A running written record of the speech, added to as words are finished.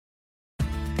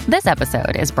This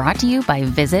episode is brought to you by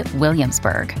Visit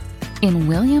Williamsburg. In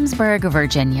Williamsburg,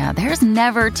 Virginia, there's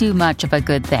never too much of a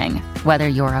good thing. Whether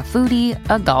you're a foodie,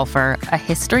 a golfer, a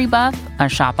history buff, a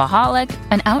shopaholic,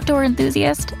 an outdoor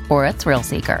enthusiast, or a thrill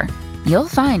seeker, you'll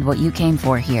find what you came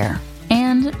for here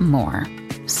and more.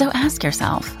 So ask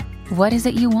yourself, what is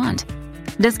it you want?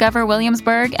 Discover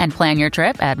Williamsburg and plan your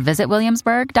trip at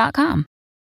visitwilliamsburg.com.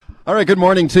 All right, good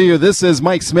morning to you. This is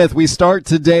Mike Smith. We start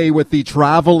today with the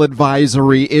travel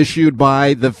advisory issued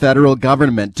by the federal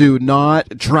government. Do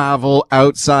not travel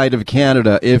outside of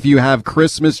Canada. If you have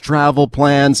Christmas travel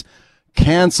plans,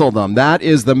 cancel them. That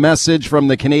is the message from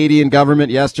the Canadian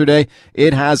government yesterday.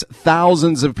 It has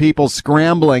thousands of people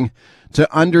scrambling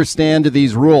to understand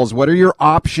these rules. What are your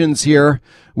options here?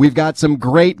 We've got some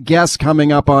great guests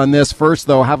coming up on this. First,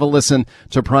 though, have a listen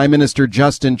to Prime Minister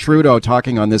Justin Trudeau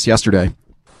talking on this yesterday.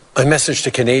 My message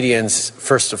to Canadians,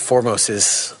 first and foremost,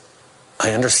 is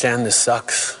I understand this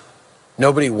sucks.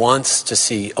 Nobody wants to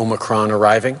see Omicron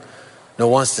arriving. No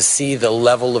one wants to see the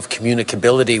level of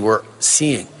communicability we're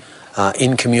seeing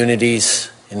in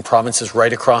communities, in provinces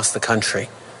right across the country.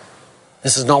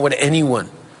 This is not what anyone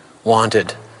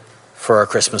wanted for our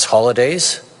Christmas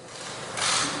holidays.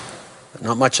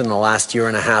 Not much in the last year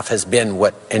and a half has been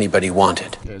what anybody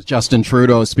wanted. There's Justin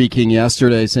Trudeau speaking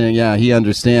yesterday saying, yeah, he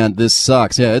understands this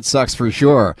sucks. Yeah, it sucks for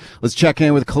sure. Let's check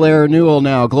in with Claire Newell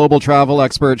now, global travel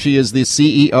expert. She is the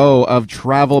CEO of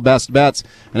Travel Best Bets,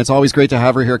 and it's always great to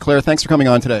have her here. Claire, thanks for coming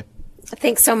on today.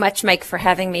 Thanks so much, Mike, for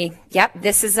having me. Yep,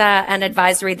 this is an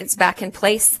advisory that's back in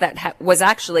place that was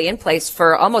actually in place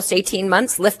for almost 18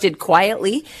 months, lifted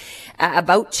quietly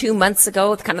about 2 months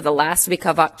ago, kind of the last week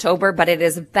of October, but it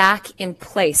is back in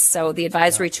place. So the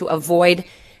advisory to avoid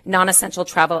non-essential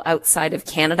travel outside of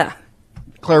Canada.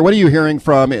 Claire, what are you hearing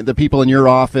from the people in your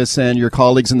office and your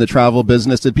colleagues in the travel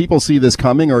business? Did people see this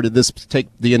coming, or did this take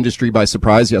the industry by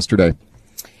surprise yesterday?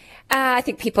 I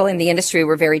think people in the industry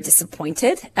were very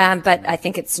disappointed, but I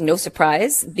think it's no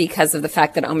surprise because of the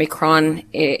fact that Omicron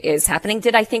is happening.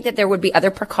 Did I think that there would be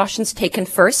other precautions taken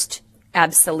first?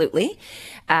 Absolutely.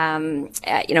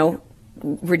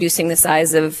 Reducing the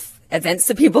size of events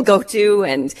that people go to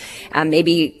and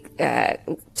maybe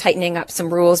tightening up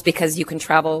some rules because you can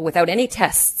travel without any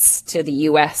tests to the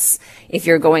U.S. if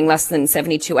you're going less than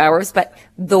 72 hours. But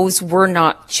those were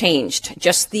not changed.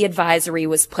 Just the advisory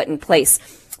was put in place.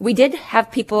 We did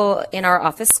have people in our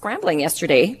office scrambling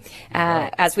yesterday,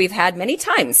 as we've had many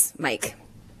times, Mike.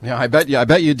 Yeah, I bet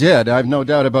you did. I have no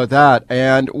doubt about that.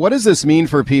 And what does this mean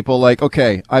for people? Like,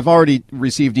 okay, I've already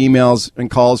received emails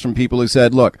and calls from people who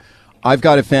said, look, I've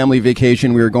got a family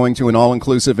vacation. We are going to an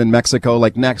all-inclusive in Mexico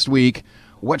like next week.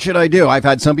 What should I do? I've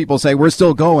had some people say, we're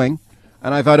still going.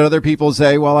 And I've had other people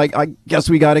say, well, I guess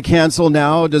we got to cancel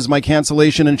now. Does my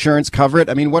cancellation insurance cover it?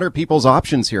 I mean, what are people's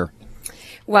options here?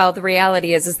 Well, the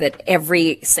reality is that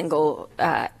every single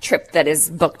trip that is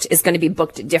booked is going to be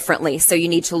booked differently. So you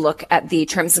need to look at the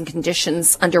terms and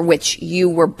conditions under which you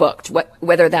were booked,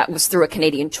 whether that was through a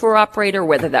Canadian tour operator,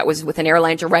 whether that was with an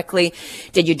airline directly.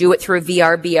 Did you do it through a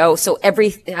VRBO? So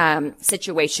every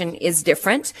situation is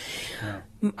different.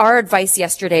 Yeah. Our advice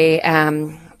yesterday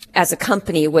as a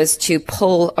company was to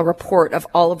pull a report of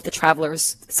all of the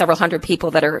travelers, several hundred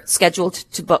people that are scheduled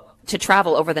to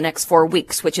travel over the next 4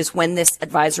 weeks, which is when this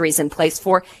advisory is in place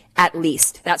for, at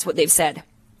least. That's what they've said.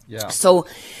 Yeah. So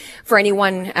for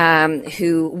anyone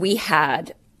who we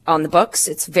had on the books,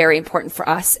 it's very important for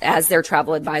us as their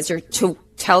travel advisor to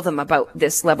tell them about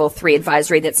this level 3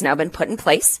 advisory that's now been put in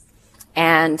place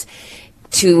and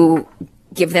to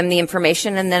give them the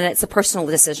information, and then it's a personal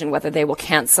decision whether they will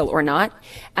cancel or not.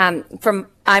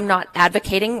 I'm not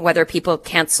advocating whether people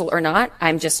cancel or not.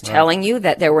 I'm just telling you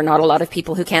that there were not a lot of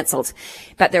people who canceled,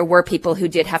 but there were people who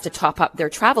did have to top up their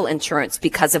travel insurance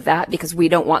because of that, because we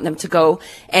don't want them to go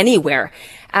anywhere.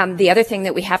 The other thing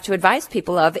that we have to advise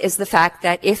people of is the fact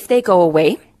that if they go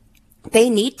away, they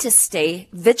need to stay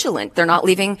vigilant. They're not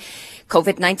leaving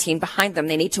COVID-19 behind them.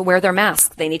 They need to wear their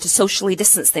mask. They need to socially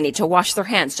distance. They need to wash their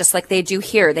hands just like they do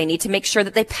here. They need to make sure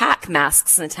that they pack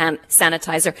masks and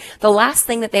sanitizer. The last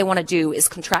thing that they want to do is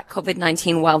contract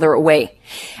COVID-19 while they're away.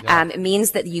 Yeah. It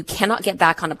means that you cannot get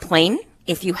back on a plane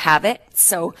if you have it.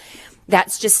 So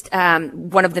that's just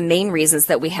one of the main reasons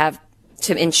that we have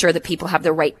to ensure that people have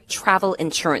the right travel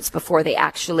insurance before they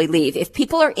actually leave. If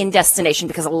people are in destination,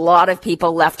 because a lot of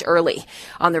people left early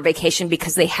on their vacation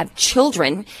because they have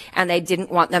children and they didn't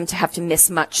want them to have to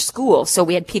miss much school. So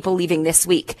we had people leaving this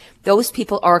week. Those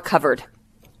people are covered.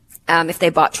 if they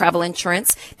bought travel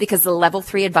insurance, because the level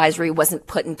 3 advisory wasn't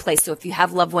put in place. So if you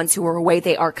have loved ones who are away,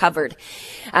 they are covered.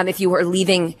 If you are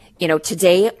leaving,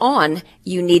 today on,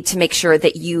 you need to make sure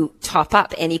that you top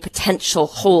up any potential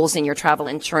holes in your travel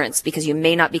insurance, because you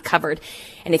may not be covered.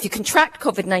 And if you contract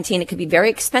COVID-19, it could be very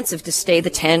expensive to stay the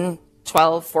 10,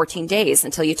 12, 14 days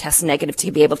until you test negative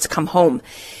to be able to come home.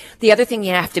 The other thing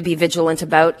you have to be vigilant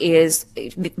about is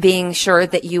being sure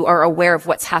that you are aware of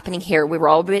what's happening here. We were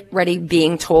already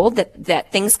being told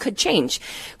that things could change.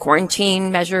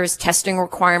 Quarantine measures, testing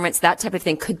requirements, that type of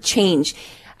thing could change.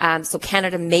 So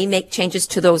Canada may make changes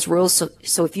to those rules.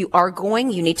 So if you are going,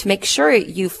 you need to make sure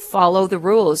you follow the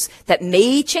rules that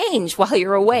may change while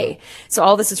you're away. So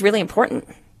all this is really important.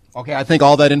 Okay, I think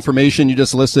all that information you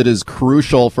just listed is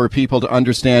crucial for people to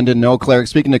understand and know, Claire.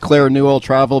 Speaking to Claire Newell,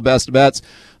 Travel Best Bets.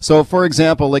 So, for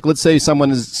example, let's say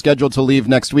someone is scheduled to leave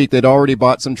next week. They'd already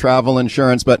bought some travel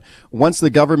insurance, but once the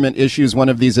government issues one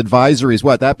of these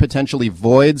advisories, that potentially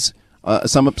voids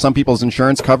some people's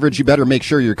insurance coverage? You better make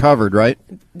sure you're covered, right?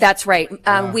 That's right.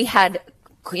 We had,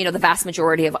 the vast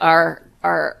majority of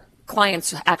our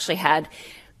clients actually had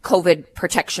COVID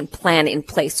protection plan in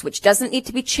place, which doesn't need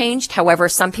to be changed. However,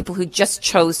 some people who just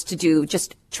chose to do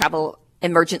just travel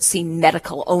emergency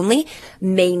medical only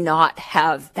may not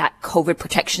have that COVID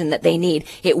protection that they need.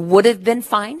 It would have been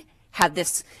fine had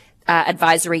this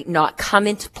advisory not come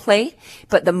into play.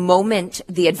 But the moment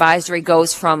the advisory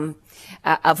goes from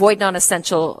avoid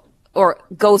non-essential or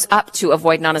goes up to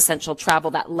avoid non-essential travel,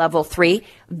 that level 3,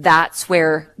 that's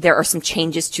where there are some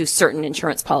changes to certain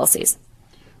insurance policies.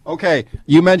 Okay.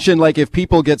 You mentioned if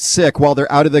people get sick while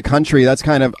they're out of the country, that's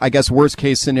kind of, I guess, worst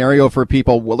case scenario for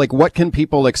people. What can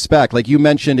people expect? You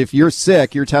mentioned if you're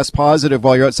sick, you're test positive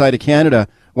while you're outside of Canada,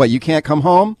 you can't come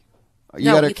home?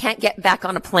 You can't get back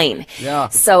on a plane. Yeah.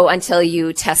 So until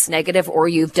you test negative or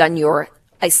you've done your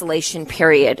isolation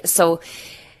period. So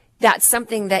that's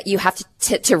something that you have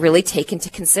to really take into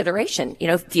consideration.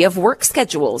 If you have work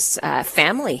schedules,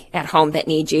 family at home that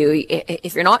need you,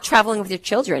 if you're not traveling with your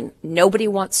children, nobody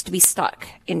wants to be stuck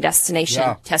in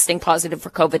destination testing positive for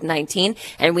COVID-19.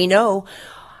 And we know,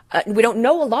 we don't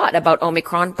know a lot about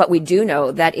Omicron, but we do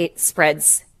know that it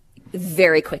spreads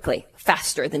very quickly,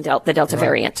 faster than the Delta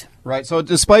variant. Right. So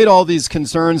despite all these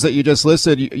concerns that you just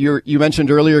listed, you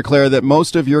mentioned earlier, Claire, that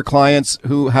most of your clients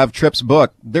who have trips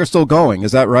booked, they're still going.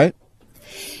 Is that right?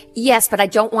 Yes, but I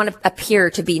don't want to appear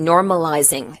to be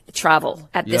normalizing travel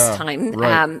at this time.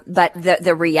 Right. But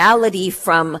the reality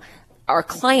from our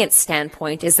client's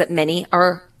standpoint is that many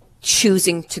are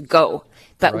choosing to go,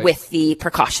 but with the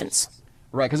precautions.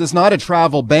 Right, because it's not a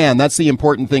travel ban. That's the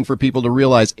important thing for people to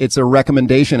realize. It's a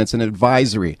recommendation. It's an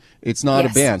advisory. It's not a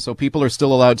ban. So people are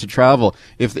still allowed to travel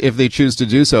if they choose to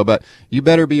do so. But you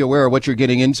better be aware of what you're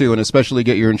getting into, and especially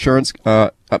get your insurance.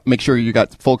 Make sure you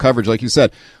got full coverage, like you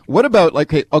said. What about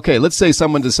okay? Let's say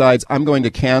someone decides I'm going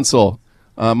to cancel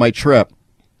my trip,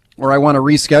 or I want to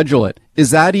reschedule it.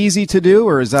 Is that easy to do,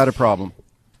 or is that a problem?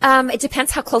 It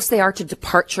depends how close they are to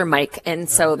departure, Mike. And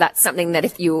so that's something that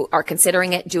if you are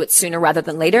considering it, do it sooner rather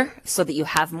than later so that you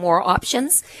have more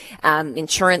options.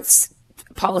 Insurance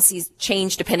policies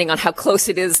change depending on how close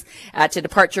it is to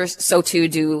departures. So too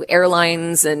do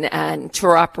airlines and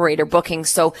tour operator bookings.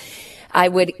 So I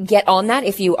would get on that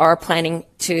if you are planning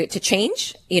to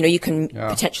change. You can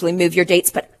potentially move your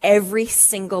dates, but every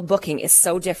single booking is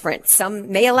so different.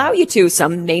 Some may allow you to,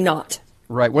 some may not.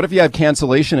 Right. What if you have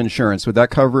cancellation insurance? Would that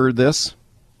cover this?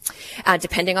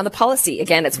 Depending on the policy.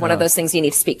 Again, it's one of those things you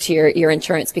need to speak to your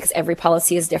insurance because every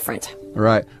policy is different.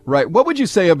 Right. What would you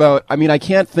say about, I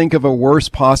can't think of a worse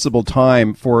possible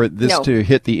time for this to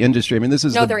hit the industry. This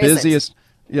is the busiest.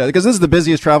 Yeah, because this is the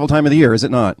busiest travel time of the year, is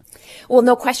it not? Well,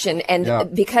 no question.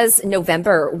 And because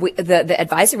November, the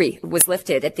advisory was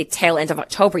lifted at the tail end of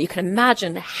October, you can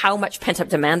imagine how much pent up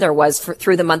demand there was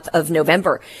through the month of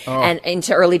November and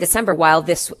into early December while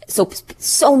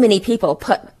so many people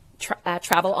put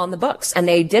travel on the books, and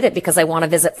they did it because they want to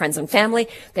visit friends and family.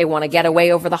 They want to get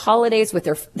away over the holidays with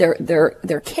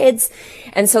their kids.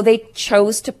 And so they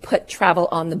chose to put travel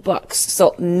on the books.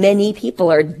 So many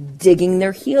people are digging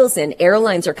their heels in.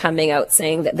 Airlines are coming out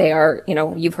saying that they are,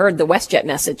 you've heard the WestJet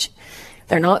message.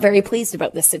 They're not very pleased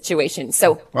about this situation.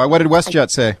 So what did WestJet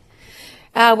say?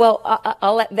 Well,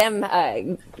 I'll let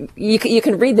them, you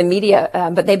can read the media,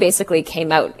 but they basically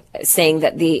came out saying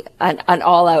that an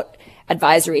all out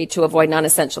advisory to avoid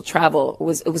non-essential travel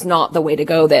was not the way to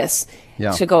go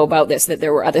about this, that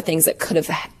there were other things that could have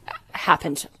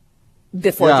happened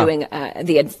before doing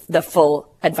the full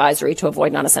advisory to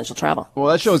avoid non-essential travel. Well,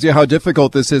 that shows you how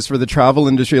difficult this is for the travel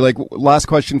industry. Like, last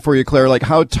question for you, Claire. Like,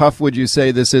 how tough would you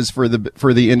say this is for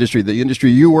the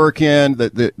industry you work in,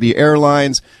 the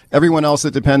airlines, everyone else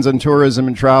that depends on tourism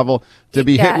and travel, to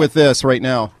be hit with this right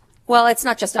now? Well, it's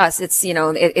not just us. It's,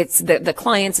 it's the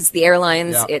clients, it's the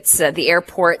airlines, it's the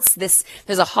airports. There's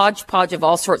a hodgepodge of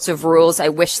all sorts of rules. I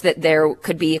wish that there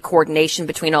could be a coordination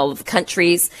between all of the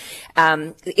countries.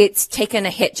 It's taken a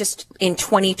hit just in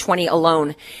 2020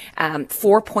 alone,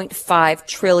 $4.5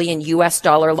 trillion US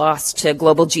dollar loss to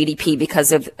global GDP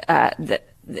because of, the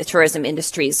tourism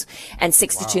industries, and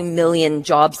 62 million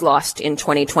jobs lost in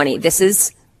 2020. This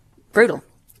is brutal.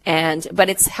 But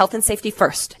it's health and safety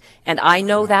first. And I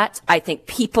know that. I think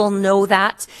people know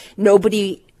that.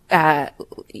 Nobody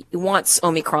wants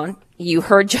Omicron. You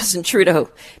heard Justin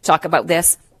Trudeau talk about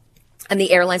this. And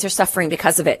the airlines are suffering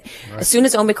because of it. Right. As soon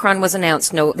as Omicron was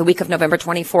announced, the week of November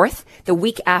 24th, the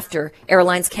week after,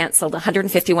 airlines canceled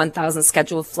 151,000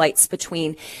 scheduled flights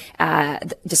between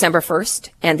December 1st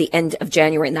and the end of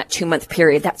January. In that 2-month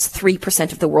period, that's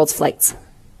 3% of the world's flights.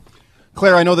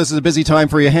 Claire, I know this is a busy time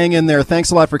for you. Hang in there.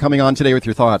 Thanks a lot for coming on today with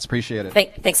your thoughts. Appreciate it.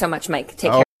 Thanks so much, Mike.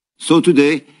 Take care. So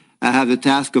today, I have the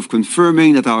task of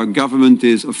confirming that our government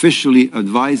is officially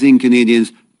advising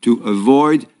Canadians to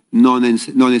avoid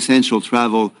non-essential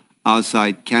travel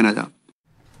outside Canada.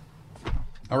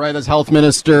 All right, that's Health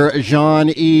Minister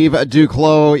Jean-Yves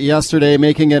Duclos yesterday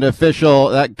making it official.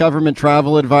 That government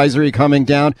travel advisory coming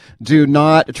down. Do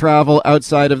not travel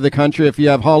outside of the country. If you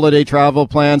have holiday travel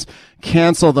plans,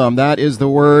 cancel them. That is the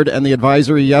word and the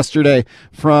advisory yesterday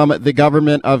from the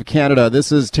government of Canada. This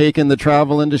has taken the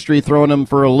travel industry, thrown them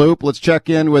for a loop. Let's check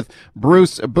in with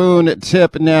Bruce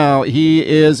Boone-Tip now. He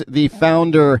is the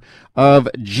founder of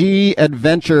G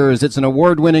Adventures. It's an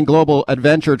award-winning global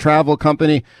adventure travel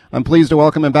company. I'm pleased to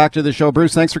welcome him back to the show.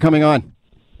 Bruce, thanks for coming on.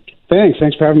 Thanks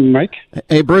for having me, Mike.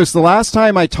 Hey, Bruce, the last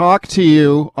time I talked to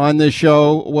you on this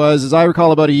show was, as I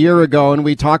recall, about a year ago, and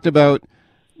we talked about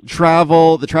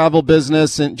travel, the travel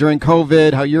business, and during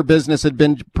COVID, how your business had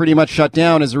been pretty much shut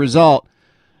down as a result.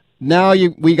 Now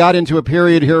we got into a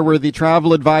period here where the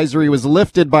travel advisory was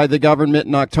lifted by the government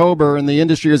in October, and the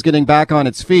industry is getting back on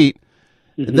its feet.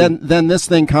 Mm-hmm. Then this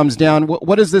thing comes down.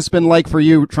 What has this been like for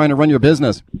you trying to run your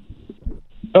business?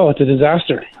 Oh, it's a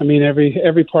disaster. I mean,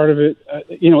 every part of it,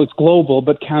 it's global,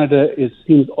 but Canada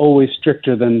seems always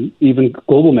stricter than even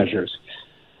global measures.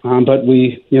 But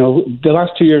the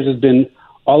last 2 years has been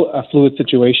a fluid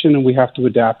situation, and we have to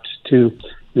adapt to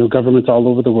governments all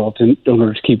over the world in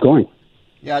order to keep going.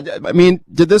 Yeah, I mean,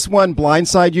 did this one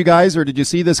blindside you guys, or did you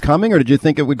see this coming, or did you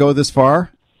think it would go this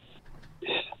far?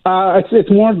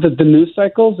 It's more the news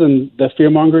cycles and the fear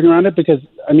mongering around it, because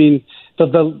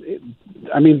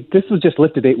this was just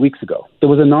lifted 8 weeks ago. There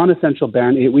was a non-essential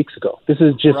ban 8 weeks ago. This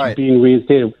is just being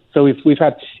reinstated. So we've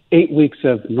had 8 weeks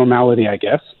of normality, I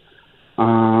guess.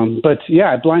 But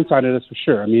yeah, it blindsided us for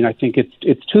sure. I mean, I think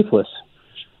it's toothless.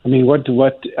 I mean, what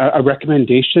a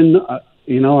recommendation, a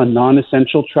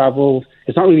non-essential travel.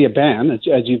 It's not really a ban, as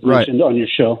you've mentioned on your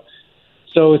show.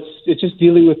 So it's just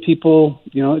dealing with people.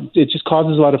 It just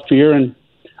causes a lot of fear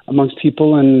amongst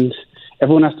people, and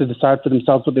everyone has to decide for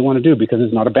themselves what they want to do because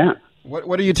it's not a ban.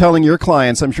 What are you telling your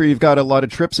clients? I'm sure you've got a lot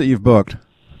of trips that you've booked.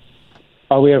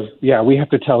 Oh, we have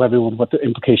to tell everyone what the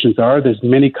implications are. There's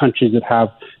many countries that have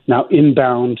now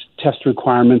inbound test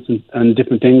requirements and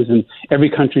different things, and every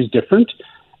country is different.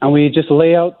 And we just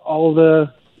lay out all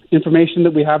the information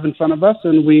that we have in front of us,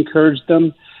 and we encourage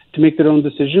them to make their own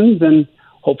decisions. And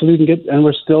hopefully we can and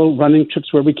we're still running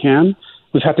trips where we can.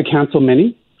 We've had to cancel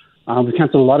many. We've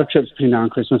canceled a lot of trips between now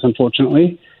and Christmas,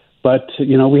 unfortunately. But,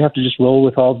 we have to just roll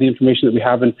with all the information that we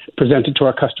have and present it to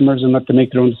our customers and let them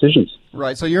make their own decisions.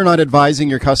 Right. So you're not advising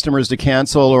your customers to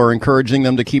cancel or encouraging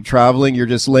them to keep traveling. You're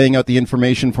just laying out the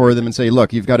information for them and say,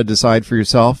 look, you've got to decide for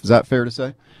yourself. Is that fair to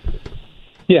say?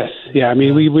 Yes. Yeah. I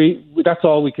mean, we that's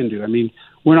all we can do. I mean,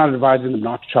 we're not advising them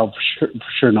not to travel, for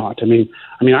sure not. I mean,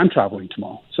 I'm traveling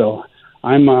tomorrow. So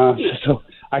I'm, so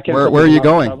I can't. Where are you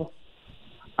going? Travel.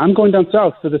 I'm going down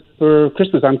south for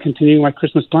Christmas. I'm continuing my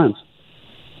Christmas plans.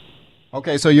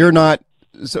 Okay, so you're not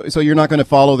going to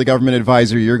follow the government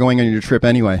advisory. You're going on your trip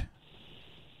anyway.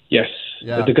 Yes.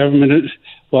 Yeah. The government.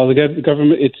 Well, the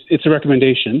government. It's a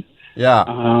recommendation. Yeah.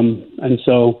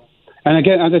 And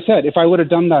again, as I said, if I would have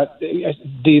done that,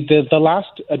 the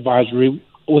last advisory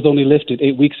was only lifted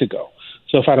 8 weeks ago.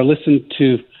 So if I'd have listened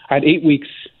I had 8 weeks,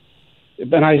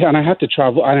 and I had to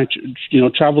travel. I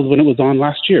traveled when it was on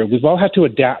last year. We've all had to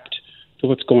adapt to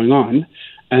what's going on,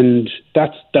 and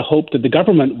that's the hope that the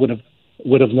government would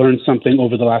have learned something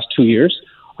over the last 2 years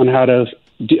on how to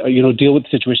deal with the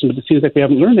situation. But it seems like we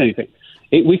haven't learned anything.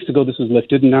 8 weeks ago, this was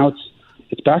lifted, and now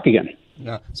it's back again.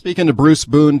 Yeah. Speaking to Bruce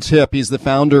Boone-Tipp, he's the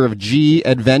founder of G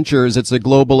Adventures. It's a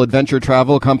global adventure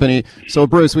travel company. So,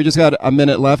 Bruce, we just got a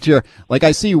minute left here. Like,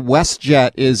 I see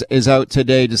WestJet is out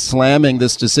today just slamming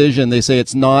this decision. They say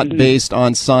it's not based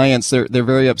on science. They're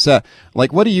very upset.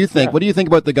 Like, what do you think? Yeah. What do you think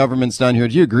about the government's done here?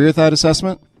 Do you agree with that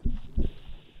assessment?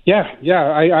 Yeah,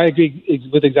 I agree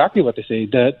with exactly what they say.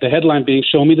 The headline being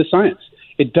 "Show me the science."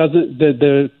 It doesn't.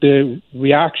 The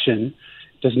reaction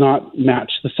does not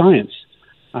match the science.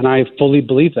 And I fully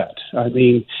believe that. I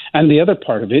mean, and the other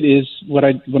part of it is what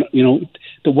have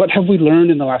we learned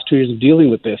in the last 2 years of dealing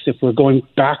with this? If we're going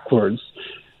backwards,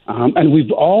 and we've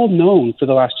all known for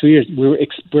the last 2 years, we're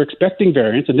expecting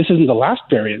variants, and this isn't the last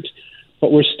variant,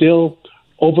 but we're still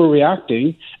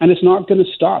overreacting, and it's not going to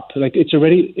stop. Like it's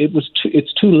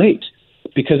too late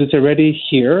because it's already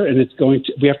here, and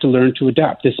we have to learn to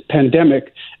adapt. This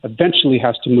pandemic eventually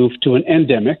has to move to an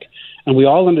endemic, and we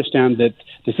all understand that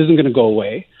this isn't going to go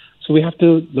away. So we have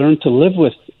to learn to live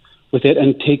with it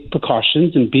and take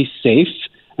precautions and be safe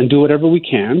and do whatever we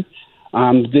can.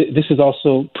 This is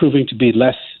also proving to be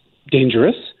less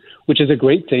dangerous, which is a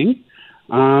great thing.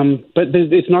 But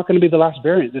it's not going to be the last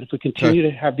variant. That if we continue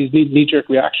to have these knee-jerk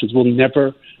reactions, we'll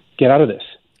never get out of this.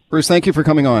 Bruce, thank you for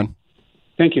coming on.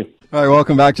 Thank you. All right,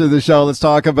 welcome back to the show. Let's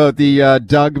talk about the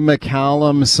Doug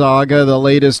McCallum saga, the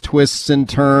latest twists and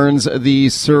turns. The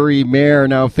Surrey mayor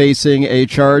now facing a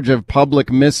charge of public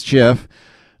mischief.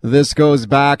 This goes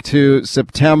back to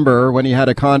September when he had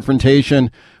a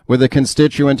confrontation with a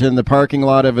constituent in the parking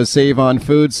lot of a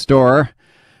Save-On-Foods store.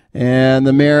 And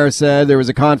the mayor said there was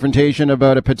a confrontation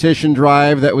about a petition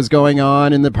drive that was going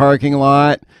on in the parking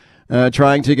lot,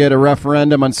 trying to get a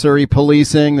referendum on Surrey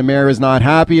policing. The mayor is not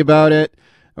happy about it.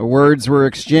 Words were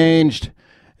exchanged,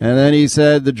 and then he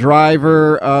said the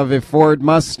driver of a Ford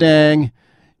Mustang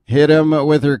hit him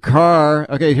with her car.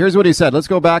 Okay, here's what he said. Let's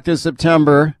go back to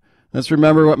September. Let's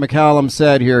remember what McCallum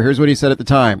said here. Here's what he said at the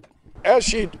time. As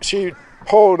she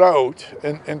pulled out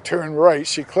and turned right,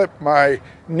 she clipped my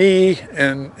knee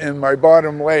and my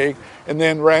bottom leg and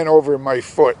then ran over my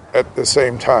foot at the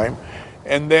same time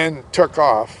and then took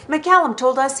off. McCallum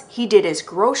told us he did his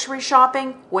grocery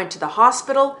shopping, went to the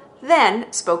hospital,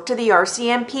 then spoke to the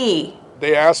RCMP.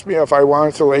 They asked me if I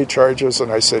wanted to lay charges,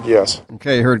 and I said yes.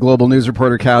 Okay, heard Global News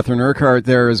reporter Catherine Urquhart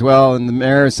there as well, and the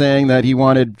mayor saying that he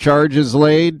wanted charges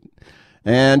laid,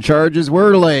 and charges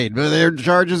were laid, but their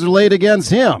charges are laid against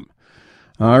him.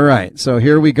 All right, so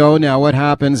here we go now. What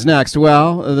happens next?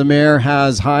 Well, the mayor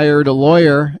has hired a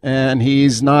lawyer, and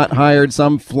he's not hired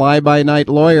some fly-by-night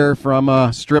lawyer from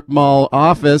a strip mall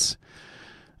office.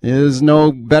 Is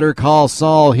no Better Call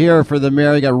Saul here for the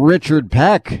mayor. You got Richard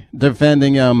Peck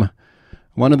defending him,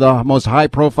 one of the most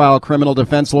high-profile criminal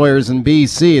defense lawyers in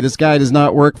BC. This guy does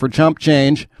not work for chump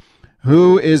change.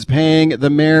 Who is paying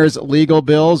the mayor's legal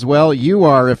bills? Well, you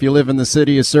are if you live in the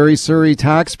city of Surrey. Surrey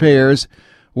taxpayers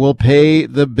will pay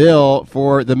the bill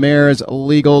for the mayor's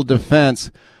legal defense.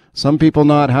 Some people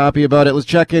not happy about it. Let's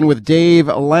check in with Dave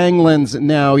Langlands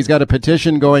now. He's got a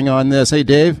petition going on this. Hey,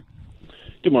 Dave.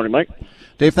 Good morning, Mike.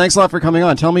 Dave, thanks a lot for coming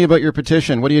on. Tell me about your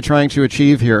petition. What are you trying to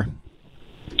achieve here?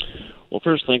 Well,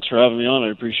 first, thanks for having me on.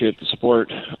 I appreciate the support.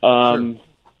 Sure.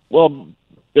 Well,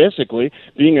 basically,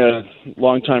 being a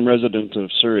longtime resident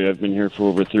of Surrey, I've been here for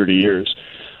over 30 years,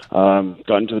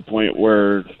 gotten to the point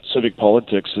where civic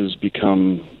politics has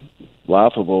become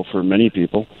laughable for many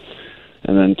people.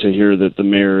 And then to hear that the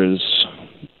mayor is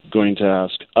going to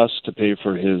ask us to pay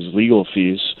for his legal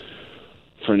fees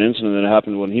for an incident that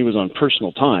happened when he was on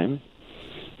personal time,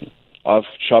 off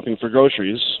shopping for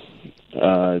groceries,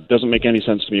 doesn't make any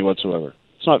sense to me whatsoever.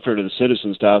 It's not fair to the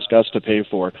citizens to ask us to pay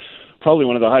for probably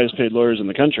one of the highest paid lawyers in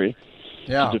the country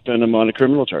to defend him on a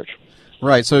criminal charge.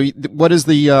 Right. So what is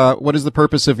the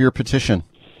purpose of your petition?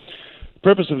 The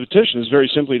purpose of the petition is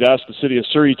very simply to ask the city of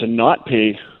Surrey to not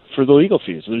pay for the legal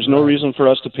fees. There's no reason for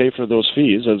us to pay for those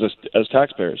fees as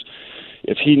taxpayers.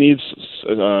 If he needs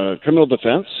criminal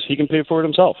defense, he can pay for it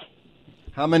himself.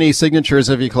 How many signatures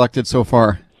have you collected so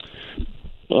far?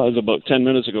 Well, as about 10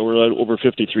 minutes ago, we're at over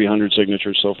 5,300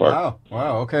 signatures so far.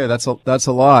 Wow. Okay, that's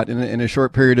a lot in a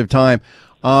short period of time.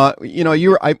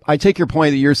 I take your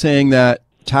point that you're saying that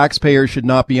taxpayers should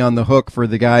not be on the hook for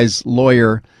the guy's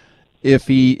lawyer if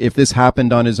this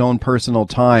happened on his own personal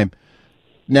time.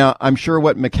 Now, I'm sure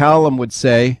what McCallum would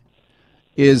say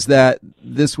is that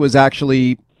this was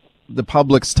actually the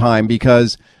public's time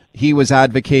because he was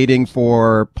advocating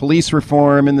for police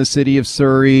reform in the city of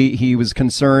Surrey. He was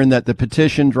concerned that the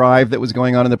petition drive that was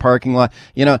going on in the parking lot,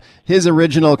 his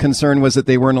original concern was that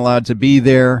they weren't allowed to be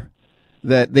there,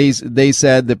 that they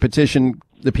said the petition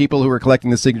the people who were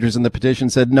collecting the signatures in the petition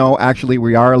said, no, actually,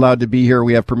 we are allowed to be here.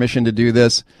 We have permission to do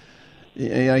this.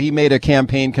 He made a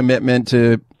campaign commitment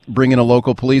to bring in a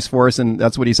local police force, and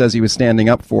that's what he says he was standing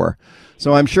up for.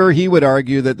 So I'm sure he would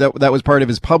argue that was part of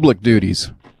his public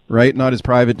duties, right? Not his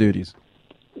private duties.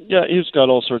 Yeah, he's got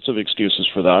all sorts of excuses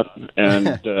for that,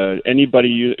 and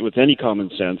anybody with any common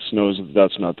sense knows that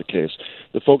that's not the case.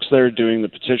 The folks there doing the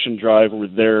petition drive were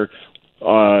there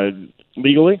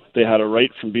legally. They had a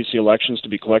right from BC Elections to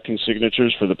be collecting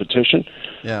signatures for the petition.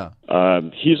 Yeah.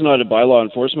 He's not a bylaw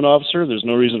enforcement officer. There's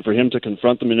no reason for him to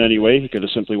confront them in any way. He could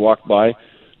have simply walked by,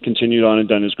 continued on and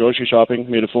done his grocery shopping,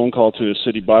 made a phone call to his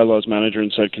city bylaws manager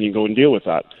and said, can you go and deal with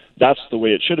that? That's the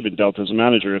way it should have been dealt as a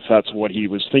manager if that's what he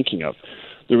was thinking of.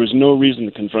 There was no reason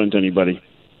to confront anybody.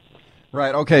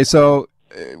 Right. Okay. So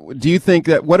do you think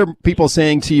that, what are people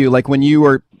saying to you? Like when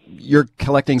you're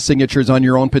collecting signatures on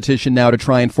your own petition now to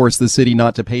try and force the city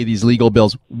not to pay these legal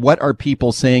bills. What are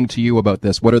people saying to you about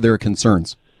this? What are their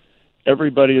concerns?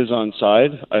 Everybody is on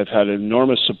side. I've had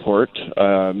enormous support,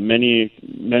 many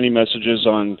messages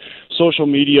on social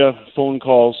media, phone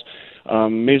calls.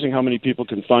 Amazing how many people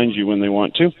can find you when they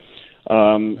want to.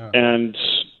 And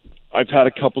I've had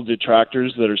a couple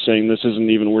detractors that are saying this isn't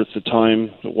even worth the time.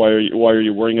 Why are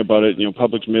you worrying about it?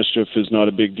 Public mischief is not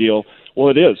a big deal. Well,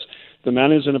 it is. The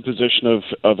man is in a position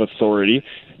of authority.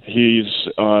 He's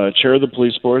chair of the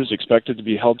police board, is expected to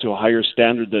be held to a higher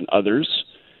standard than others.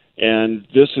 And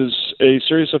this is a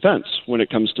serious offense when it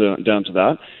comes down to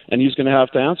that. And he's going to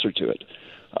have to answer to it.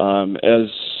 As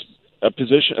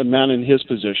a man in his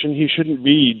position, he shouldn't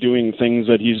be doing things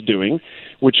that he's doing,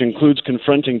 which includes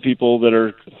confronting people that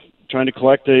are trying to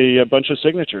collect a bunch of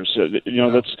signatures.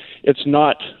 It's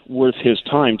not worth his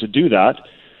time to do that.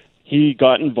 He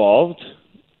got involved,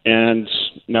 and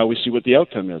now we see what the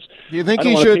outcome is. Do you think I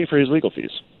don't want to pay for his legal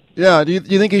fees. Yeah, do you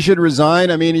think he should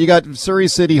resign? I mean, you got Surrey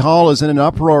City Hall is in an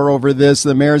uproar over this.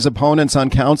 The mayor's opponents on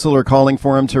council are calling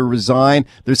for him to resign.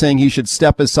 They're saying he should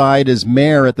step aside as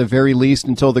mayor at the very least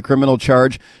until the criminal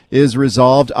charge is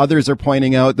resolved. Others are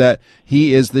pointing out that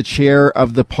he is the chair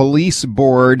of the police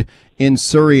board in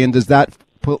Surrey, and does that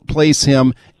place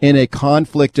him in a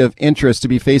conflict of interest to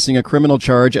be facing a criminal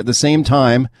charge at the same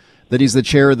time that he's the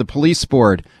chair of the police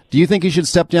board? Do you think he should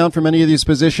step down from any of these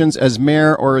positions as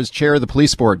mayor or as chair of the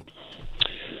police board?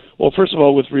 Well, first of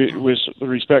all, with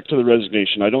respect to the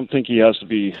resignation, I don't think he has to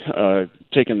be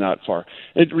taken that far.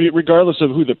 Regardless of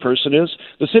who the person is,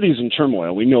 the city's in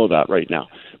turmoil. We know that right now.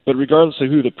 But regardless of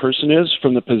who the person is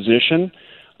from the position,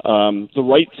 the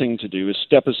right thing to do is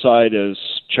step aside as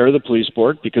chair of the police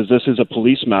board, because this is a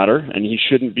police matter, and he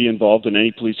shouldn't be involved in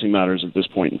any policing matters at this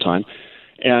point in time.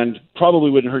 And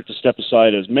probably wouldn't hurt to step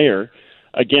aside as mayor,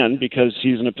 again, because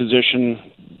he's in a position,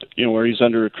 where he's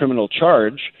under a criminal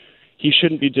charge. He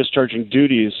shouldn't be discharging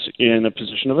duties in a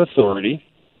position of authority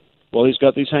while he's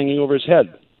got these hanging over his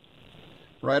head.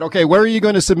 Right. Okay. Where are you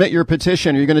going to submit your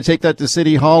petition? Are you going to take that to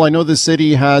City Hall? I know the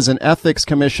city has an ethics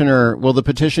commissioner. Will the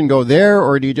petition go there,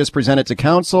 or do you just present it to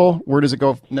council? Where does it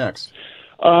go next?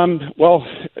 Well,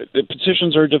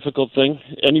 petitions are a difficult thing.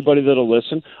 Anybody that'll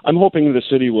listen, I'm hoping the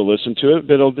city will listen to it.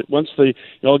 But I'll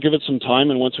give it some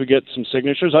time, and once we get some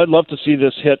signatures, I'd love to see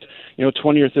this hit,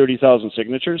 20 or 30,000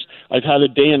 signatures. I've had a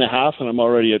day and a half, and I'm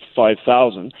already at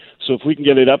 5,000. So if we can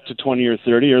get it up to 20 or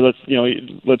 30, or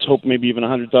let's hope maybe even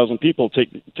 100,000 people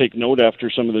take note after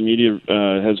some of the media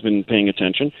has been paying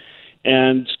attention,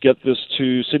 and get this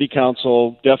to City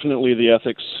Council, definitely the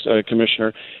Ethics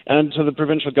Commissioner, and to the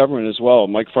provincial government as well.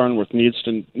 Mike Farnworth needs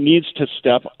to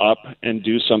step up and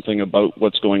do something about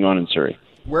what's going on in Surrey.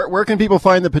 Where can people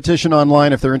find the petition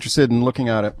online if they're interested in looking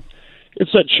at it?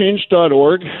 It's at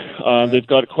change.org. They've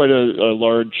got quite a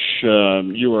large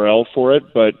URL for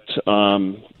it, but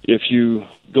if you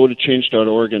go to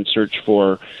change.org and search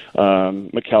for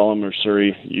McCallum or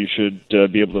Surrey, you should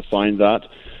be able to find that.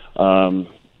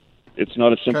 It's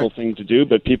not a simple thing to do,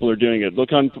 but people are doing it.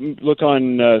 Look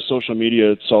on social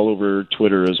media. It's all over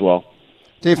Twitter as well.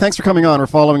 Dave, thanks for coming on. We're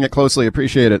following it closely.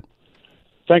 Appreciate it.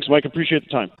 Thanks, Mike. Appreciate the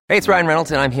time. Hey, it's Ryan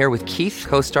Reynolds, and I'm here with Keith,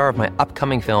 co-star of my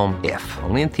upcoming film, If,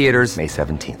 only in theaters May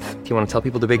 17th. Do you want to tell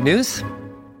people the big news?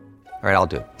 All right, I'll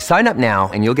do it. Sign up now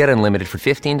and you'll get unlimited for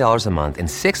 $15 a month and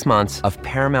 6 months of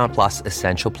Paramount Plus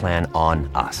Essential Plan on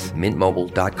us.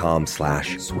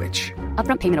 MintMobile.com/switch.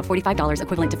 Upfront payment of $45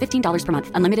 equivalent to $15 per month.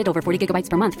 Unlimited over 40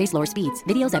 gigabytes per month. Face lower speeds.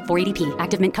 Videos at 480p.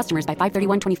 Active Mint customers by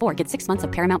 531.24 get 6 months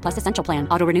of Paramount Plus Essential Plan.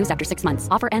 Auto renews after 6 months.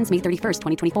 Offer ends May 31st,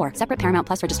 2024. Separate Paramount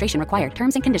Plus registration required.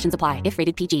 Terms and conditions apply if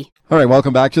rated PG. All right,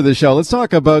 welcome back to the show. Let's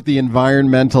talk about the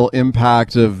environmental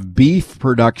impact of beef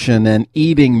production and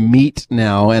eating meat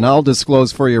now. And I'll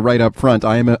disclose for you right up front.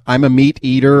 I'm a meat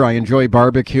eater. I enjoy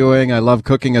barbecuing. I love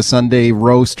cooking a Sunday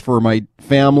roast for my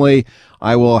family.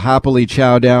 I will happily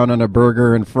chow down on a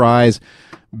burger and fries.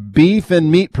 Beef and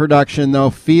meat production, though,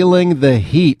 feeling the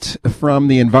heat from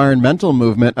the environmental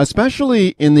movement, especially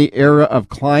in the era of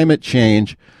climate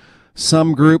change.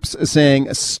 Some groups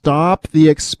saying, stop the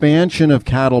expansion of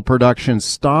cattle production.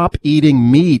 Stop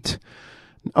eating meat.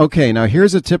 Okay, now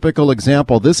here's a typical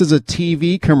example. This is a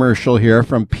TV commercial here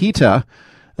from PETA.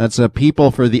 That's a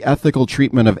People for the Ethical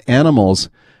Treatment of Animals.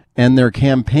 And their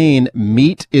campaign,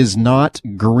 Meat is Not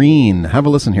Green. Have a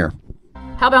listen here.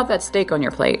 How about that steak on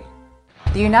your plate?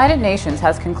 The United Nations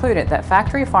has concluded that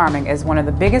factory farming is one of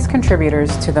the biggest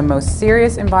contributors to the most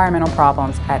serious environmental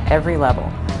problems at every level,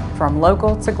 from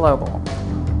local to global.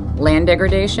 Land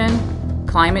degradation,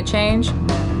 climate change,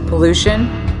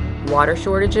 pollution, water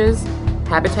shortages,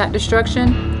 habitat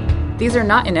destruction. These are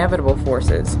not inevitable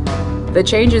forces. The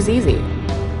change is easy.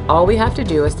 All we have to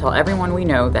do is tell everyone we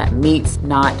know that meat's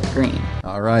not green.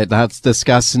 All right, let's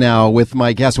discuss now with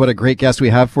my guest. What a great guest we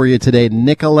have for you today,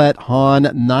 Nicolette Hahn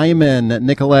Nyman.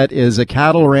 Nicolette is a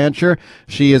cattle rancher.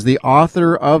 She is the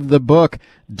author of the book,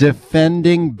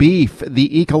 Defending Beef,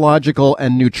 the Ecological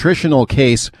and Nutritional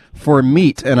Case for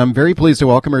Meat. And I'm very pleased to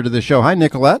welcome her to the show. Hi,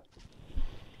 Nicolette.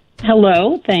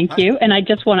 Hello, thank you. And I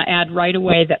just want to add right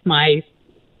away that my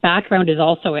background is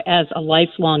also as a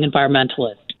lifelong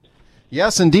environmentalist.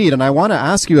 Yes, indeed. And I want to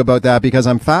ask you about that because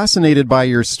I'm fascinated by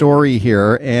your story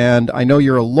here. And I know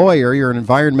you're a lawyer, you're an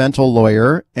environmental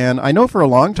lawyer. And I know for a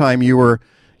long time you were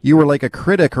like a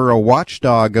critic or a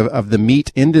watchdog of the meat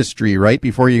industry, right?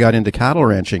 Before you got into cattle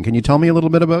ranching. Can you tell me a little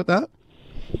bit about that?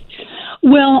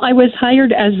 Well, I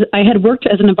had worked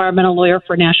as an environmental lawyer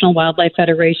for National Wildlife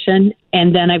Federation.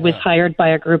 And then I was hired by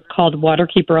a group called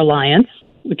Waterkeeper Alliance,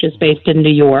 which is based in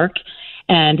New York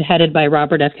and headed by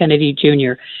Robert F. Kennedy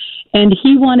Jr. And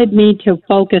he wanted me to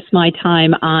focus my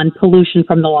time on pollution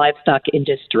from the livestock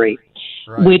industry,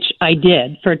 which I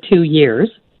did for 2 years.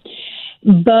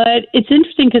 But it's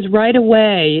interesting because right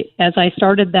away, as I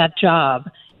started that job,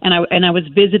 and I was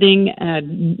visiting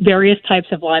various types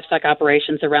of livestock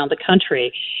operations around the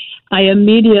country, I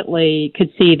immediately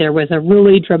could see there was a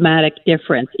really dramatic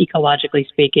difference, ecologically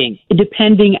speaking,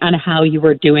 depending on how you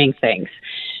were doing things.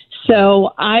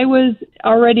 So I was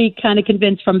already kind of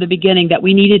convinced from the beginning that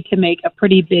we needed to make a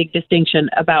pretty big distinction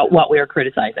about what we were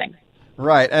criticizing.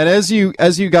 Right. And as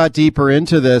you got deeper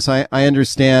into this, I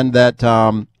understand that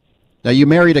now you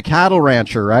married a cattle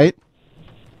rancher, right?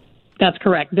 That's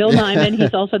correct. Bill Nyman,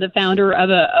 he's also the founder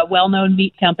of a well-known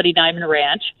meat company, Nyman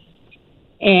Ranch.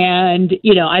 And,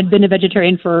 you know, I'd been a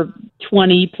vegetarian for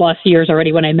 20 plus years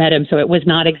already when I met him, so it was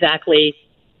not exactly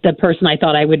the person I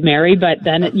thought I would marry, but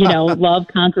then, you know, love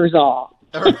conquers all.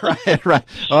 Right.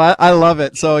 Oh, I love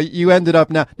it. So you ended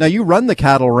up now you run the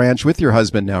cattle ranch with your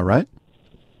husband now, right?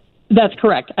 That's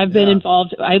correct. I've been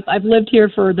involved. I've lived here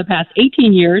for the past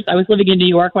 18 years. I was living in New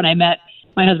York when I met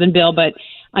my husband, Bill, but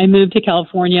I moved to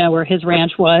California where his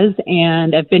ranch was,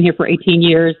 and I've been here for 18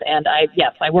 years. And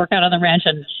I work out on the ranch,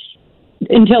 and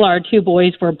until our two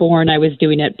boys were born, I was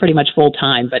doing it pretty much full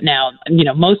time. But now, you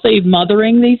know, mostly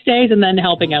mothering these days and then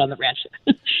helping out on the ranch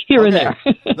here and there.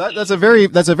 That's a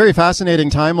very fascinating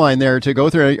timeline there to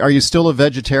go through. Are you still a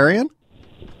vegetarian?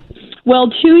 Well,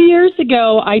 2 years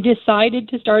ago, I decided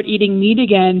to start eating meat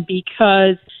again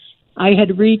because I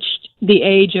had reached the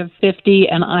age of 50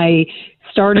 and I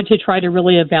started to try to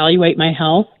really evaluate my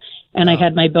health. And I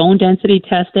had my bone density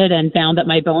tested and found that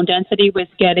my bone density was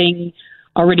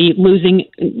I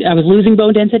was losing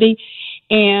bone density,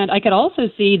 and I could also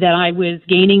see that I was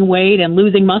gaining weight and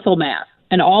losing muscle mass.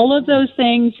 And all of those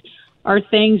things are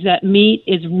things that meat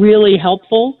is really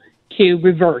helpful to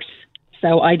reverse.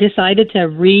 So I decided to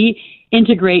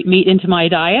reintegrate meat into my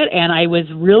diet, and I was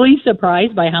really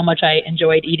surprised by how much I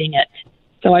enjoyed eating it.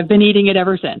 So I've been eating it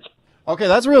ever since. Okay,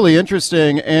 that's really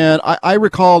interesting. And I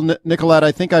recall, Nicolette,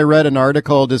 I think I read an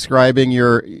article describing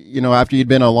after you'd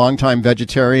been a longtime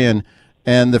vegetarian,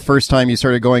 and the first time you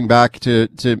started going back to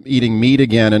eating meat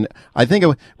again. And I think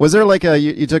was there like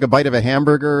you took a bite of a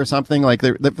hamburger or something, like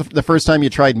the first time you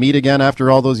tried meat again after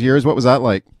all those years? What was that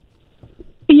like?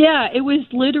 Yeah, it was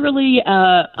literally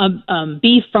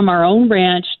beef from our own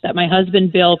ranch that my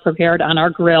husband Bill prepared on our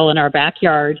grill in our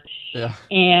backyard. Yeah.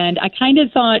 And I kind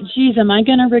of thought, geez, am I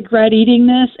going to regret eating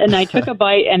this? And I took a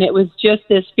bite, and it was just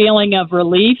this feeling of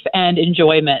relief and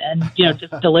enjoyment and, just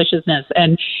deliciousness.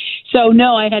 And so,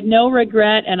 no, I had no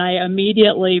regret, and I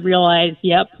immediately realized,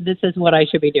 yep, this is what I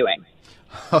should be doing.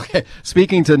 Okay.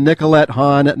 Speaking to Nicolette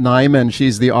Hahn Nyman,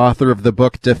 she's the author of the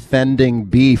book Defending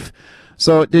Beef.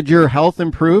 So did your health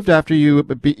improve after you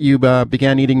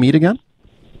began eating meat again?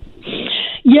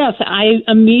 Yes, I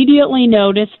immediately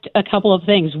noticed a couple of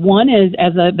things. One is,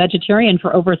 as a vegetarian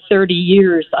for over 30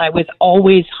 years, I was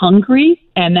always hungry,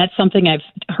 and that's something I've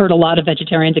heard a lot of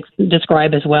vegetarians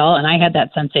describe as well, and I had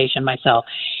that sensation myself.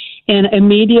 And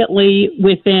immediately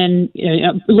within,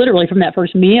 literally from that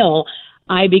first meal,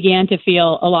 I began to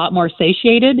feel a lot more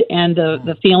satiated, and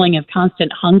the feeling of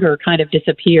constant hunger kind of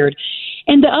disappeared.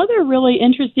 And the other really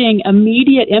interesting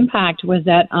immediate impact was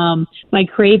that my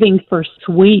craving for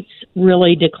sweets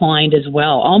really declined as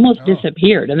well, almost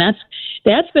disappeared. And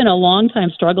that's been a long time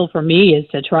struggle for me, is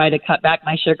to try to cut back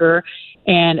my sugar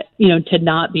and, to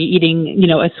not be eating,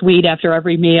 a sweet after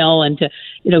every meal, and to,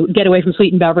 get away from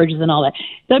sweetened beverages and all that.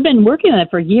 So I've been working on it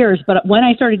for years, but when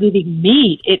I started eating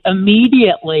meat, it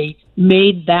immediately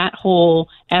made that whole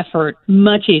effort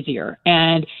much easier.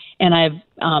 And I've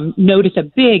noticed a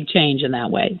big change in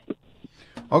that way.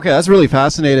 Okay, that's really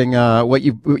fascinating, what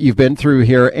you've been through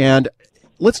here. And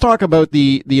let's talk about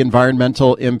the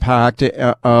environmental impact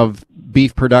of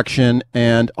beef production,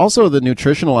 and also the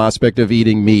nutritional aspect of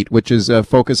eating meat, which is a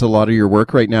focus a lot of your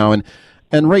work right now.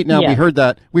 And right now, we heard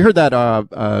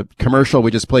that commercial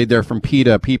we just played there from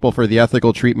PETA, People for the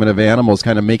Ethical Treatment of Animals,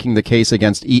 kind of making the case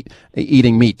against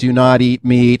eating meat. Do not eat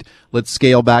meat. Let's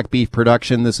scale back beef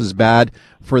production. This is bad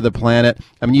for the planet.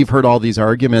 I mean, you've heard all these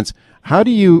arguments. How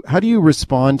do you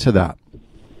respond to that?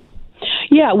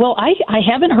 Yeah, well, I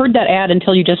haven't heard that ad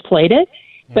until you just played it,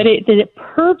 but it's a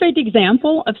perfect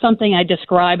example of something I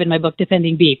describe in my book,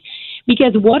 Defending Beef.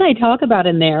 Because what I talk about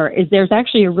in there is there's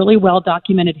actually a really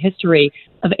well-documented history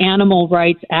of animal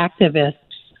rights activists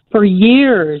for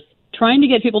years trying to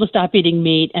get people to stop eating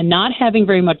meat and not having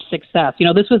very much success.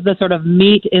 This was the sort of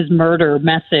meat is murder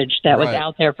message that was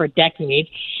out there for decades.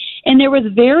 And there was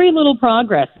very little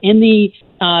progress in the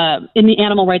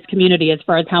animal rights community as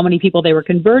far as how many people they were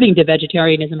converting to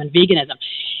vegetarianism and veganism.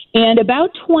 And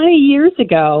about 20 years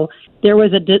ago, there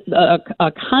was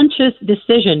a conscious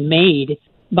decision made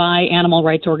by animal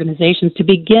rights organizations to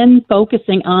begin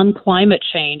focusing on climate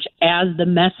change as the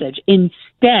message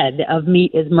instead of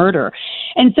meat is murder.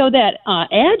 And so that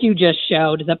ad you just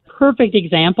showed is a perfect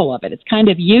example of it. It's kind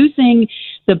of using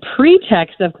the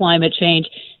pretext of climate change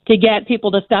to get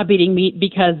people to stop eating meat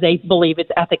because they believe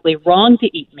it's ethically wrong to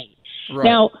eat meat. Right.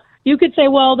 Now, you could say,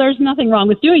 well, there's nothing wrong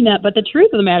with doing that. But the truth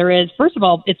of the matter is, first of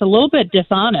all, it's a little bit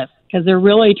dishonest because they're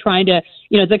really trying to,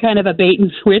 it's a kind of a bait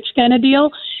and switch kind of deal.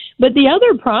 But the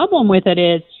other problem with it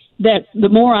is that the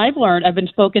more I've learned, I've been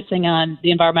focusing on the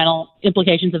environmental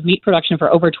implications of meat production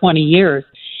for over 20 years.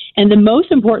 And the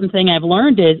most important thing I've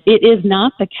learned is it is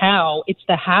not the cow, it's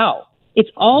the how. It's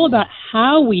all about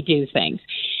how we do things.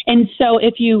 And so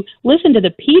if you listen to the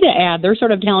PETA ad, they're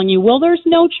sort of telling you, well, there's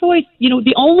no choice.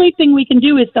 The only thing we can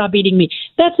do is stop eating meat.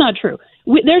 That's not true.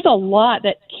 There's a lot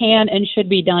that can and should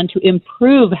be done to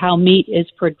improve how meat is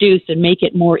produced and make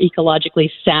it more ecologically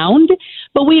sound,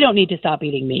 but we don't need to stop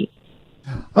eating meat.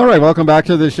 All right, welcome back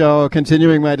to the show.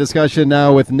 Continuing my discussion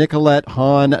now with Nicolette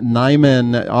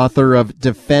Hahn-Nyman, author of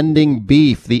Defending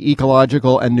Beef, the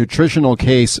Ecological and Nutritional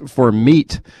Case for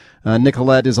Meat.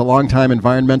 Nicolette is a longtime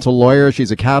environmental lawyer. She's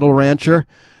a cattle rancher.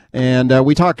 And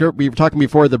we were talking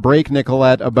before the break,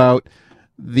 Nicolette, about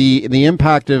the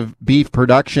impact of beef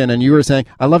production. And you were saying,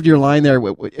 I loved your line there.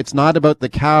 It's not about the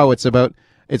cow. It's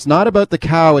not about the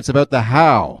cow. It's about the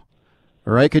how.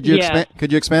 All right. Could you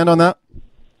expand on that?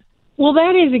 Well,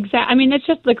 that is that's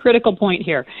just the critical point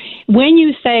here. When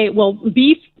you say, well,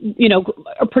 beef,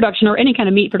 production or any kind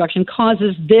of meat production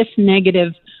causes this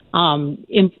negative,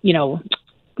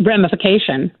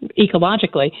 ramification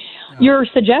ecologically, you're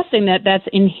suggesting that that's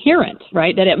inherent,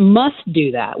 right? That it must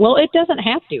do that. Well, it doesn't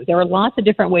have to. There are lots of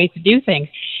different ways to do things.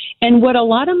 And what a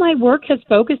lot of my work has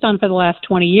focused on for the last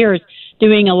 20 years,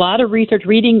 doing a lot of research,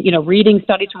 reading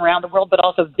studies from around the world, but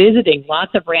also visiting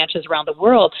lots of ranches around the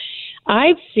world,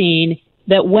 I've seen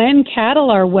that when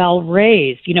cattle are well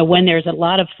raised, when there's a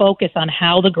lot of focus on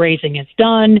how the grazing is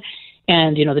done,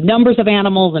 and, the numbers of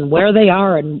animals and where they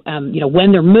are and,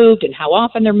 when they're moved and how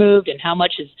often they're moved and how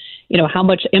much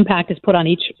impact is put on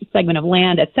each segment of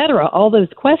land, et cetera, all those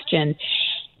questions,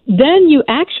 then you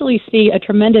actually see a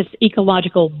tremendous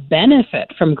ecological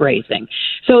benefit from grazing.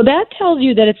 So that tells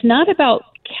you that it's not about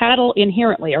cattle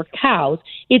inherently or cows.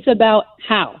 It's about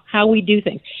how we do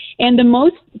things. And the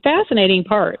most fascinating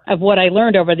part of what I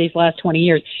learned over these last 20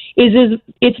 years is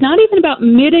it's not even about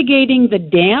mitigating the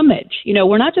damage.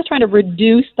 We're not just trying to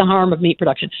reduce the harm of meat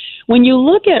production. When you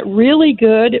look at really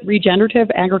good regenerative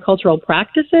agricultural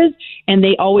practices, and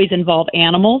they always involve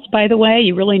animals, by the way,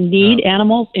 you really need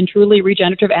animals in truly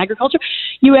regenerative agriculture,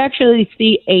 you actually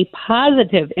see a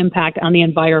positive impact on the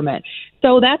environment.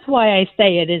 So that's why I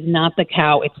say it is not the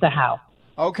cow, it's the how.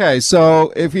 Okay,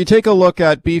 so if you take a look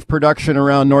at beef production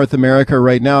around North America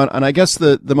right now, and I guess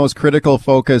the most critical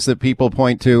focus that people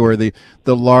point to are the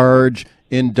large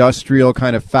industrial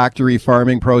kind of factory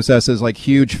farming processes like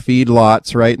huge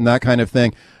feedlots, right, and that kind of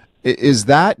thing. Is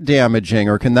that damaging,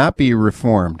 or can that be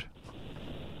reformed?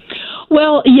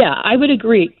 Well, yeah, I would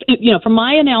agree. From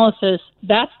my analysis,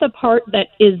 that's the part that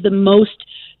is the most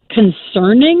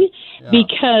concerning,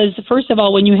 because first of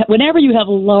all, whenever you have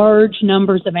large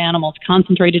numbers of animals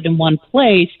concentrated in one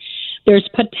place, there's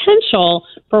potential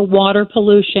for water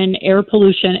pollution, air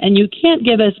pollution, and you can't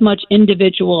give as much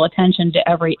individual attention to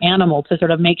every animal to sort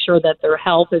of make sure that their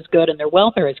health is good and their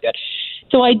welfare is good.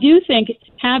 So I do think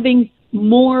having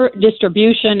more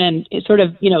distribution and sort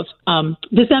of,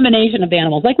 dissemination of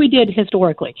animals like we did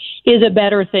historically is a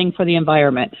better thing for the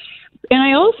environment. And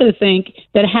I also think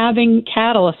that having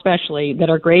cattle, especially, that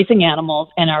are grazing animals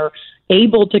and are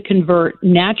able to convert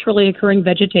naturally occurring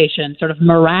vegetation, sort of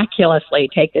miraculously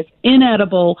take this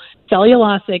inedible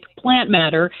cellulosic plant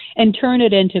matter and turn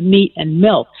it into meat and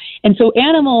milk. And so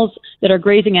animals that are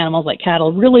grazing animals like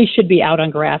cattle really should be out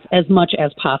on grass as much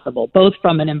as possible, both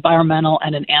from an environmental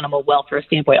and an animal welfare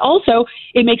standpoint. Also,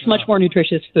 it makes much more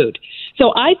nutritious food.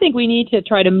 So I think we need to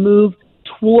try to move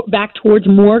back towards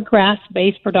more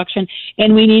grass-based production,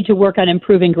 and we need to work on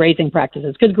improving grazing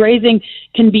practices, because grazing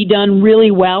can be done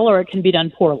really well or it can be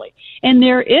done poorly. And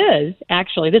there is,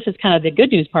 actually, this is kind of the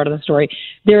good news part of the story,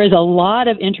 there is a lot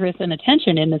of interest and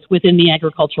attention in this within the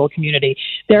agricultural community.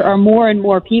 There are more and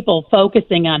more people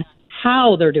focusing on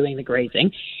how they're doing the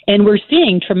grazing, and we're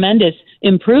seeing tremendous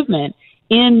improvement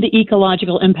in the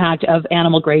ecological impact of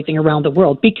animal grazing around the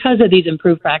world because of these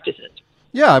improved practices.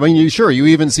 Yeah, I mean, you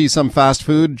even see some fast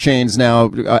food chains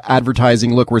now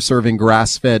advertising, look, we're serving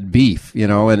grass-fed beef,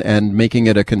 and making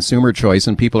it a consumer choice,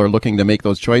 and people are looking to make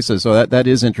those choices. So that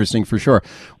is interesting for sure.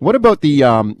 What about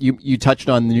the, you touched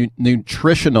on the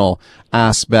nutritional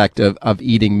aspect of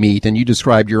eating meat, and you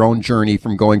described your own journey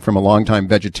from going from a long-time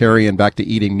vegetarian back to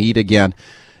eating meat again.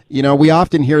 We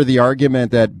often hear the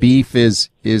argument that beef is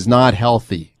not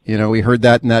healthy. We heard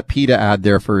that in that PETA ad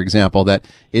there, for example, that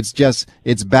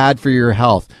it's bad for your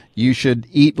health. You should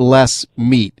eat less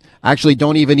meat. Actually,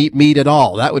 don't even eat meat at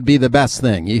all. That would be the best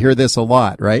thing. You hear this a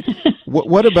lot, right?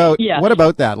 What about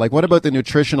that? Like, what about the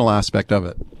nutritional aspect of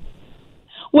it?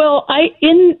 Well,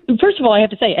 first of all, I have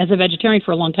to say, as a vegetarian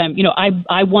for a long time,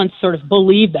 I once sort of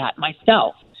believed that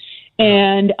myself.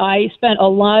 And I spent a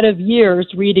lot of years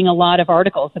reading a lot of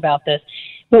articles about this.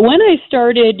 But when I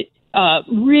started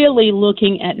really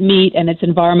looking at meat and its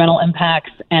environmental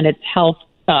impacts and its health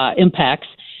impacts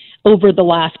over the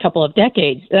last couple of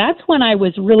decades, that's when I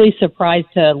was really surprised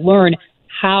to learn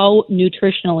how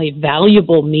nutritionally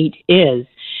valuable meat is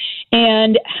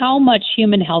and how much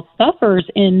human health suffers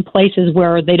in places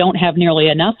where they don't have nearly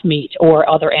enough meat or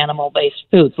other animal-based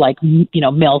foods like,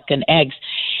 milk and eggs.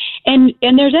 And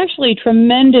there's actually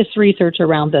tremendous research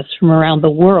around this from around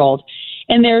the world.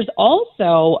 And there's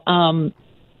also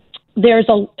there's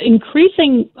a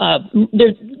increasing,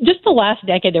 just the last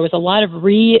decade, there was a lot of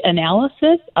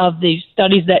reanalysis of the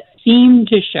studies that seem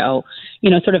to show,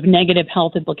 sort of negative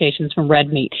health implications from red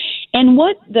meat. And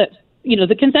what the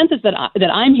consensus that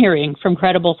I'm hearing from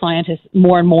credible scientists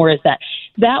more and more is that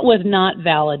was not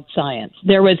valid science.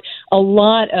 There was a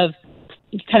lot of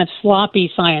kind of sloppy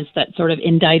science that sort of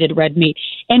indicted red meat.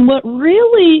 And what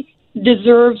really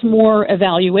deserves more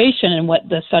evaluation, and what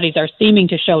the studies are seeming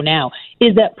to show now,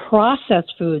 is that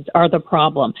processed foods are the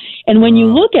problem. And when you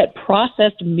look at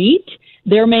processed meat,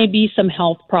 there may be some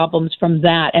health problems from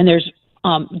that, and there's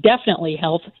definitely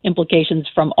health implications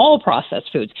from all processed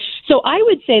foods. So I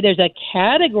would say there's a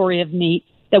category of meat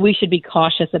that we should be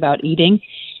cautious about eating,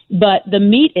 but the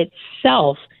meat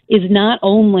itself is not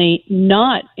only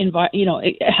not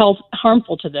health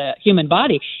harmful to the human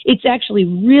body, it's actually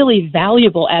really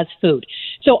valuable as food.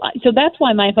 So that's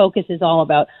why my focus is all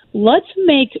about, let's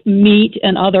make meat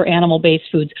and other animal-based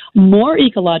foods more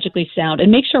ecologically sound and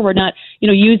make sure we're not,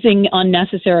 using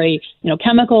unnecessary,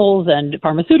 chemicals and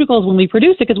pharmaceuticals when we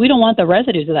produce it, because we don't want the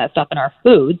residues of that stuff in our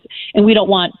foods, and we don't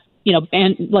want,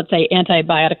 let's say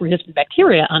antibiotic-resistant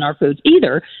bacteria on our foods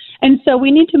either. And so we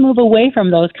need to move away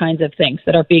from those kinds of things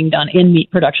that are being done in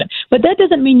meat production. But that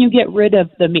doesn't mean you get rid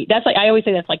of the meat. That's like, I always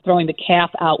say, that's like throwing the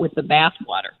calf out with the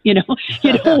bathwater. You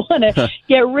don't want to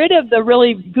get rid of the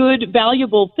really good,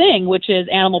 valuable thing, which is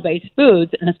animal-based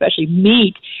foods, and especially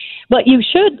meat. But you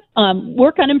should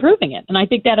work on improving it. And I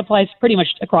think that applies pretty much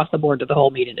across the board to the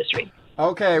whole meat industry.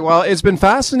 Okay, well, it's been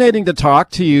fascinating to talk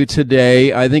to you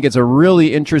today. I think it's a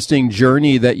really interesting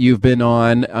journey that you've been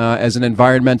on as an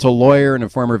environmental lawyer and a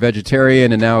former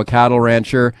vegetarian and now a cattle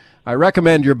rancher. I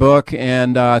recommend your book,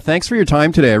 and thanks for your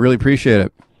time today. I really appreciate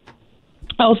it.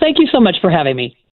 Oh, thank you so much for having me.